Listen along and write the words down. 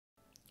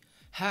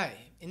Hi,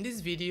 in this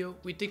video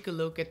we take a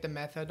look at the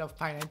method of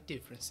finite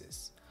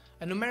differences,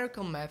 a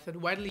numerical method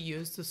widely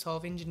used to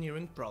solve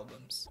engineering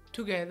problems.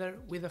 Together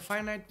with a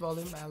finite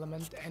volume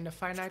element and a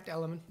finite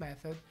element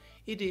method,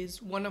 it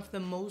is one of the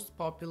most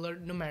popular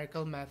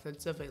numerical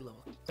methods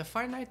available. The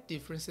finite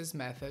differences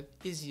method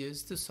is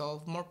used to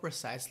solve more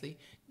precisely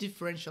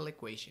differential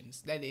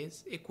equations, that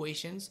is,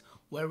 equations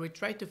where we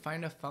try to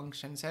find a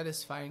function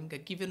satisfying a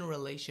given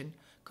relation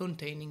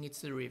containing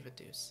its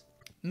derivatives.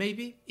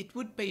 Maybe it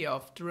would pay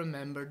off to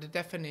remember the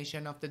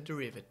definition of the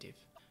derivative.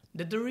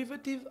 The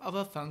derivative of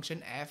a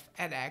function f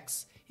at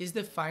x is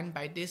defined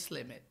by this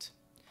limit.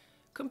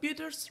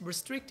 Computers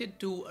restricted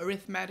to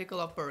arithmetical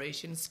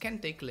operations can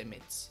take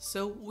limits,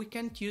 so we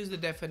can't use the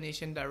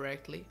definition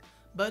directly,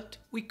 but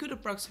we could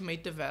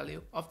approximate the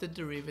value of the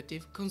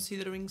derivative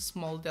considering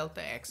small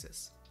delta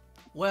x's.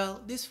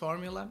 Well, this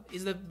formula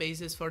is the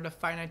basis for the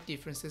finite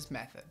differences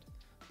method.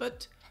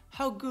 But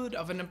how good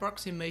of an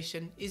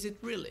approximation is it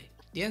really?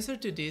 The answer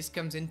to this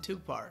comes in two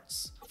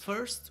parts.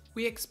 First,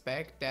 we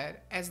expect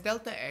that as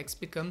delta x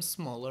becomes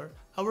smaller,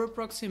 our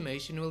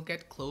approximation will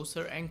get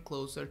closer and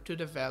closer to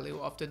the value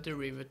of the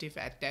derivative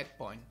at that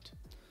point.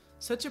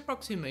 Such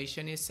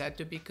approximation is said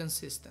to be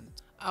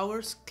consistent.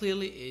 Ours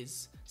clearly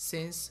is,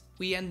 since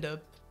we end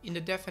up in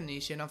the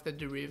definition of the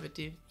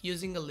derivative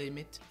using a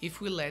limit if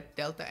we let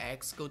delta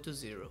x go to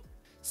 0.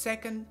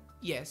 Second,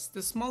 yes,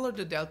 the smaller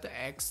the delta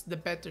x, the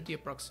better the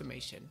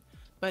approximation.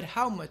 But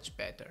how much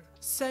better?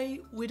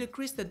 Say we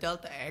decrease the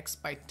delta x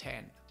by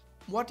 10.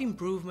 What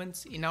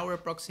improvements in our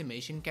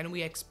approximation can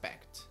we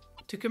expect?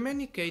 To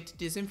communicate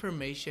this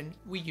information,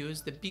 we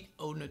use the big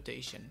O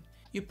notation.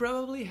 You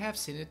probably have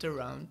seen it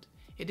around.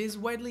 It is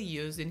widely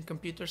used in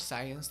computer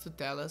science to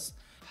tell us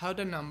how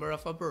the number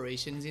of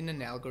operations in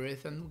an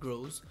algorithm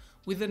grows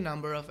with the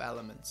number of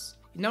elements.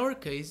 In our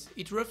case,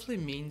 it roughly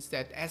means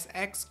that as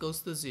x goes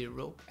to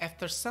 0,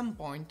 after some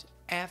point,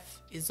 f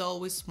is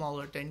always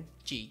smaller than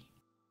g.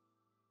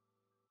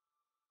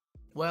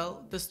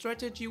 Well, the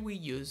strategy we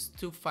use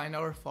to find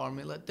our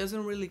formula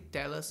doesn't really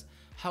tell us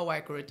how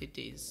accurate it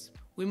is.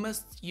 We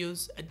must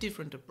use a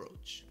different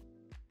approach.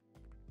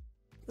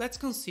 Let's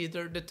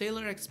consider the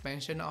Taylor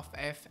expansion of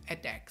f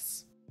at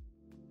x.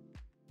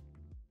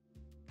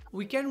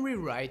 We can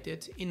rewrite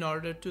it in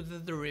order to the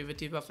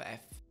derivative of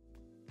f.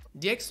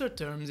 The extra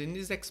terms in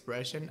this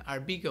expression are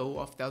big O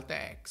of delta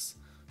x,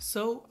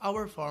 so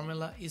our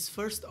formula is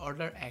first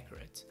order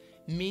accurate,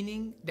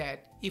 meaning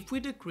that if we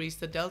decrease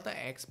the delta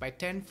x by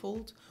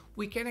tenfold,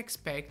 we can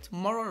expect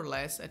more or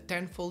less a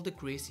tenfold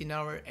decrease in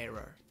our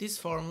error. This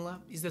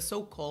formula is the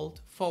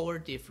so-called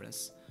forward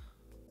difference,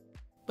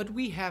 but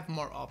we have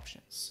more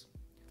options.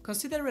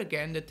 Consider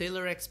again the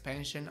Taylor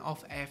expansion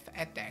of f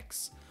at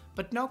x,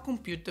 but now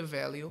compute the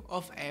value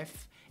of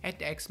f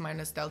at x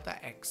minus delta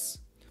x.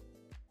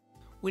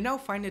 We now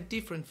find a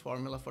different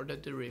formula for the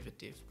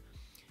derivative.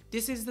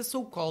 This is the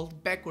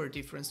so-called backward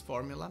difference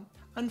formula.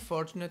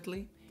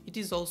 Unfortunately, it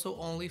is also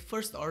only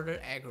first order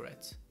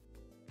accurate.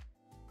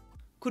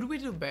 Could we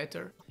do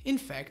better? In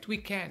fact, we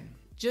can.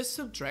 Just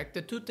subtract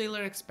the two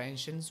Taylor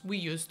expansions we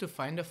used to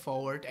find the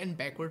forward and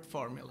backward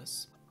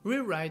formulas.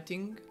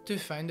 Rewriting to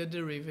find the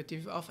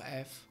derivative of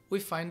f, we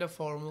find a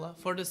formula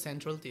for the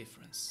central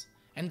difference.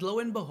 And lo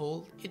and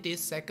behold, it is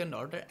second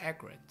order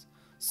accurate.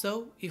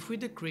 So, if we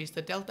decrease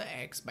the delta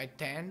x by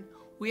 10,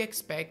 we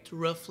expect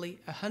roughly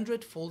a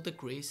 100-fold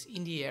decrease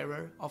in the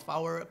error of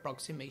our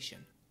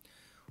approximation.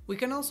 We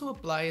can also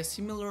apply a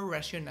similar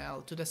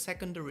rationale to the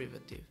second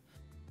derivative.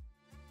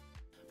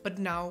 But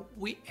now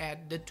we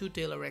add the two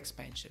Taylor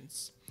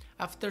expansions.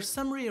 After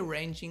some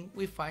rearranging,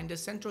 we find the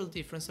central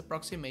difference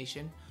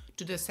approximation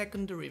to the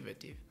second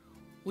derivative,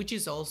 which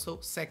is also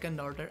second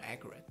order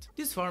accurate.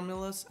 These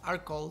formulas are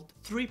called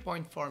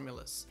 3-point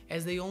formulas,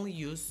 as they only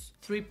use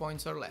 3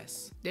 points or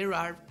less. There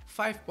are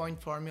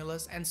 5-point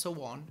formulas and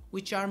so on,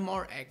 which are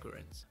more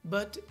accurate.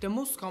 But the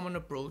most common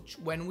approach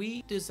when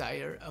we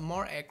desire a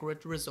more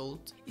accurate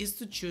result is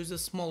to choose a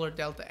smaller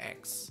delta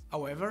x.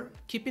 However,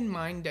 keep in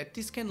mind that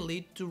this can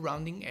lead to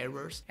rounding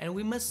errors, and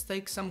we must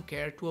take some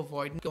care to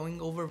avoid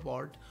going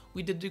overboard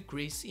with the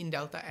decrease in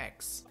delta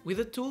x. With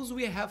the tools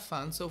we have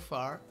found so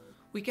far,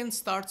 we can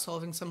start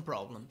solving some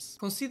problems.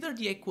 Consider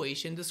the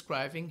equation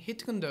describing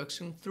heat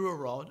conduction through a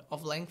rod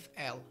of length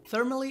L,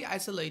 thermally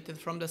isolated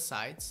from the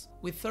sides,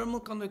 with thermal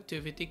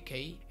conductivity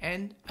K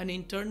and an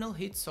internal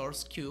heat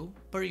source Q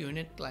per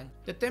unit length.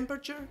 The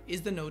temperature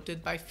is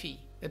denoted by phi.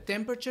 The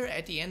temperature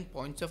at the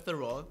endpoints of the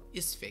rod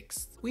is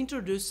fixed. We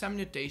introduce some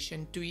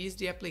notation to ease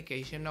the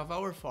application of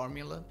our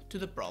formula to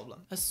the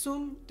problem.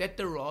 Assume that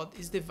the rod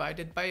is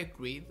divided by a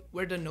grid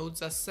where the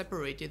nodes are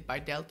separated by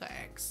delta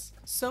x.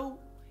 So,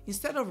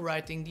 instead of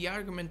writing the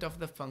argument of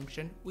the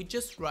function, we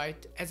just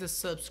write as a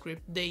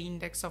subscript the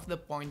index of the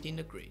point in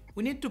the grid.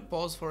 We need to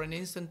pause for an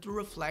instant to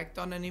reflect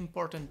on an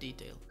important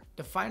detail.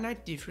 The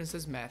finite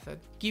differences method,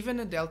 given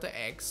a delta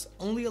x,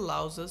 only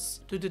allows us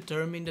to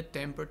determine the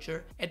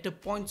temperature at the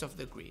points of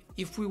the grid.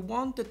 If we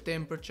want the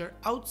temperature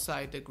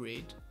outside the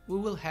grid, we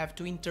will have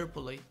to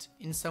interpolate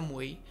in some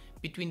way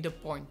between the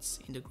points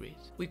in the grid.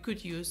 We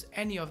could use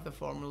any of the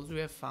formulas we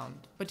have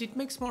found, but it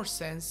makes more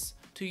sense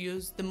to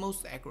use the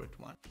most accurate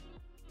one.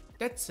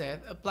 That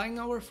said, applying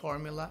our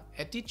formula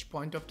at each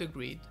point of the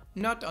grid,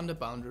 not on the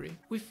boundary,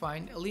 we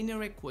find a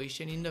linear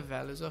equation in the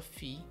values of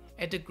phi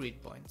at the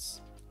grid points.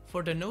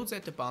 For the nodes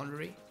at the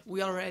boundary,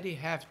 we already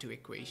have two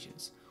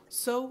equations,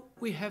 so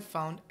we have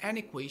found n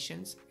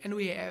equations and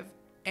we have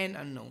n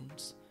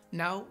unknowns.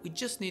 Now we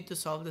just need to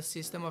solve the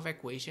system of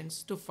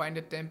equations to find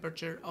the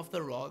temperature of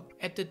the rod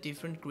at the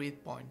different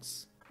grid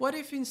points. What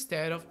if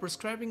instead of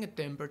prescribing a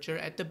temperature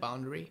at the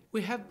boundary,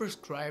 we have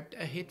prescribed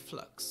a heat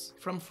flux?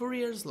 From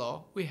Fourier's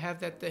law, we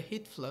have that the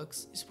heat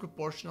flux is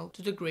proportional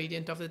to the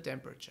gradient of the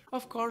temperature.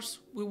 Of course,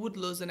 we would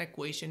lose an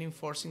equation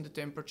enforcing the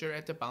temperature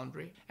at the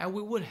boundary, and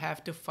we would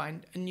have to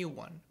find a new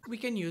one. We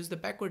can use the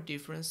backward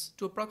difference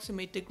to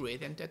approximate the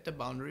gradient at the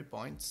boundary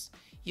points,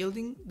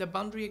 yielding the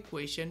boundary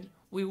equation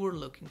we were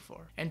looking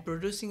for, and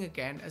producing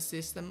again a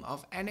system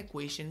of n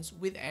equations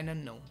with n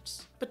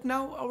unknowns. But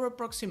now our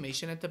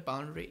approximation at the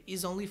boundary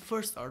is only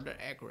first order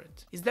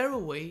accurate. Is there a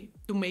way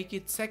to make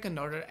it second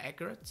order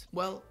accurate?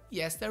 Well,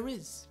 yes there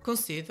is.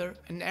 Consider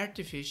an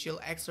artificial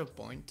extra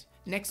point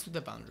next to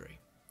the boundary.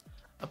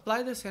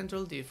 Apply the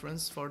central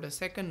difference for the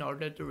second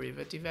order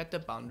derivative at the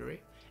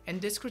boundary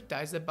and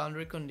discretize the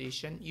boundary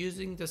condition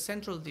using the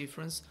central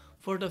difference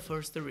for the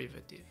first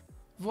derivative.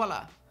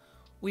 Voila!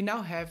 We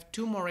now have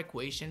two more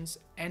equations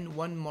and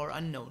one more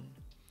unknown,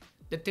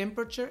 the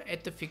temperature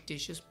at the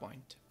fictitious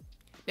point.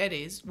 That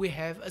is, we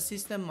have a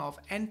system of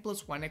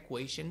n+1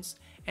 equations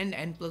and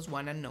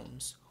n+1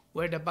 unknowns,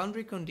 where the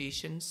boundary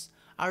conditions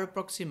are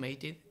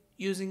approximated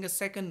using a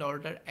second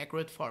order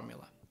accurate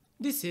formula.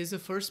 This is a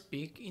first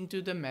peek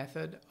into the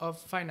method of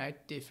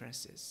finite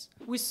differences.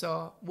 We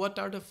saw what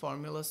are the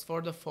formulas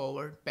for the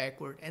forward,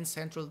 backward and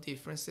central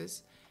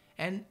differences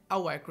and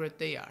how accurate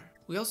they are.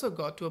 We also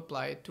got to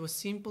apply it to a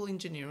simple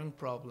engineering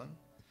problem,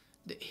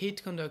 the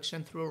heat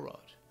conduction through a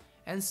rod,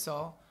 and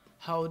saw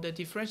how the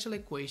differential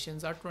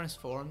equations are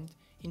transformed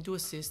into a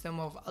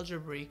system of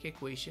algebraic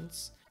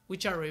equations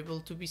which are able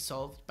to be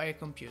solved by a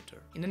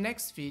computer. In the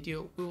next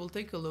video, we will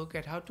take a look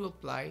at how to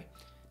apply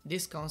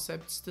these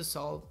concepts to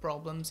solve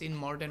problems in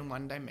more than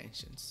one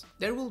dimensions.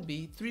 There will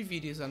be 3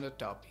 videos on the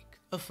topic.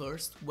 A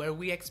first, where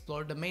we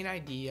explore the main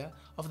idea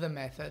of the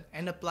method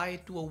and apply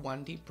it to a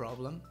 1D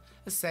problem.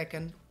 A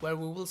second, where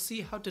we will see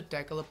how to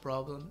tackle a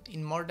problem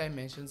in more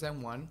dimensions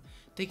than one,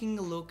 taking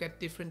a look at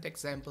different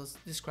examples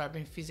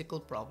describing physical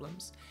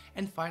problems.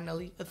 And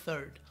finally, a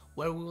third,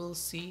 where we will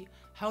see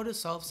how to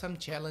solve some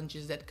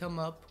challenges that come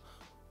up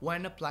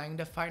when applying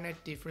the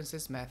finite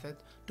differences method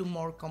to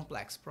more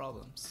complex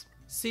problems.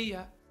 See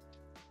ya!